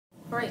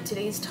All right,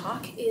 today's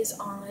talk is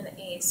on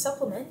a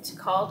supplement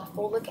called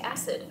folic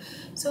acid.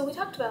 So we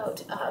talked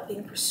about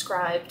being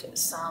prescribed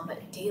some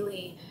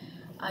daily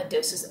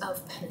doses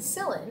of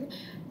penicillin.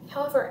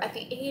 However, at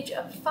the age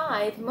of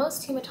 5,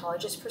 most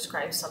hematologists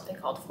prescribe something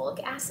called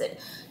folic acid.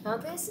 Now,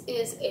 this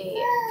is a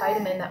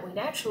vitamin that we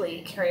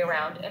naturally carry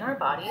around in our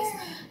bodies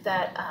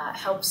that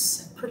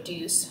helps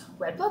produce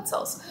red blood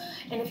cells.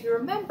 And if you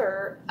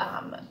remember,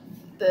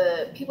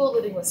 the people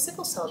living with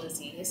sickle cell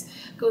disease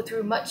go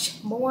through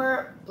much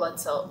more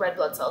red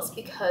blood cells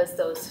because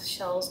those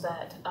cells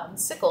that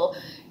sickle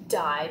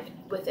die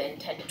within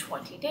 10 to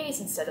 20 days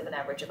instead of an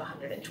average of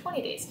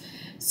 120 days.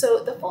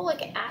 So the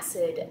folic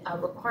acid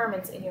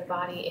requirements in your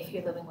body if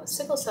you're living with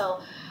sickle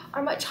cell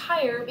are much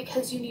higher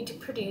because you need to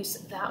produce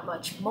that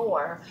much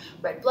more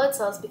red blood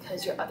cells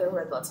because your other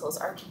red blood cells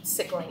are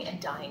sickling and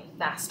dying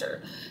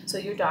faster. So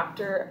your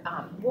doctor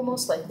will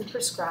most likely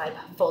prescribe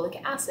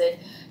folic acid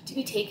to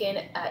be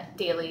taken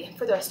daily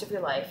for the rest of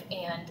your life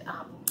and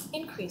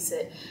increase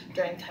it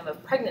during time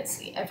of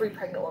pregnancy. Every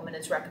pregnant woman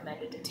is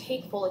recommended to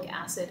take folic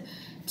acid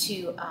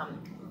to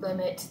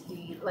limit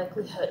the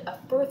likelihood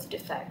of birth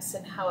defects.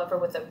 And however,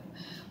 with a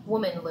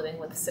woman living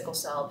with sickle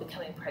cell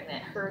becoming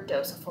pregnant, her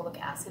dose of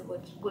folic acid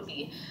would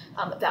be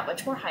that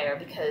much more higher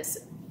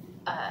because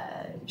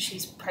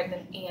she's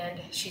pregnant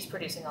and she's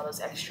producing all those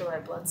extra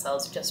red blood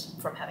cells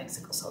just from having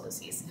sickle cell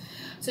disease.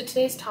 So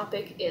today's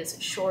topic is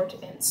short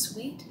and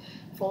sweet.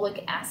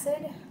 Folic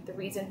acid, the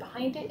reason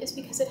behind it is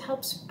because it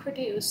helps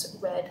produce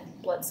red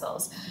blood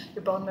cells.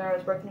 Your bone marrow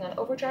is working on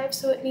overdrive,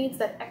 so it needs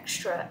that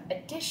extra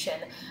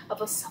addition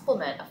of a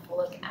supplement of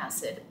folic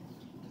acid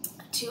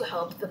to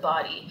help the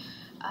body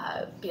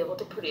be able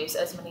to produce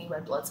as many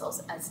red blood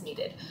cells as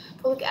needed.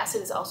 Folic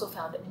acid is also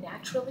found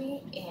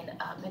naturally in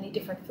many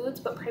different foods,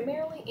 but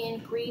primarily in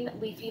green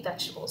leafy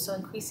vegetables. So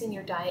increasing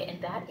your diet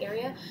in that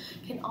area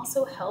can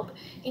also help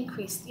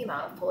increase the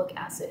amount of folic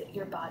acid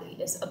your body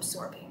is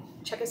absorbing.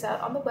 Check us out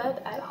on the web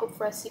at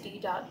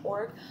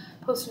hopeforscd.org.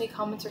 Post any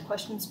comments or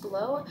questions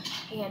below.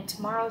 And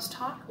tomorrow's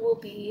talk will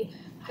be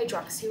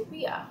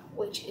hydroxyurea,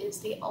 which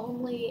is the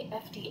only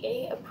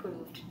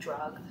FDA-approved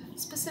drug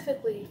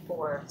specifically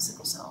for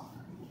sickle cell.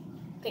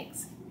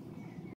 Thanks.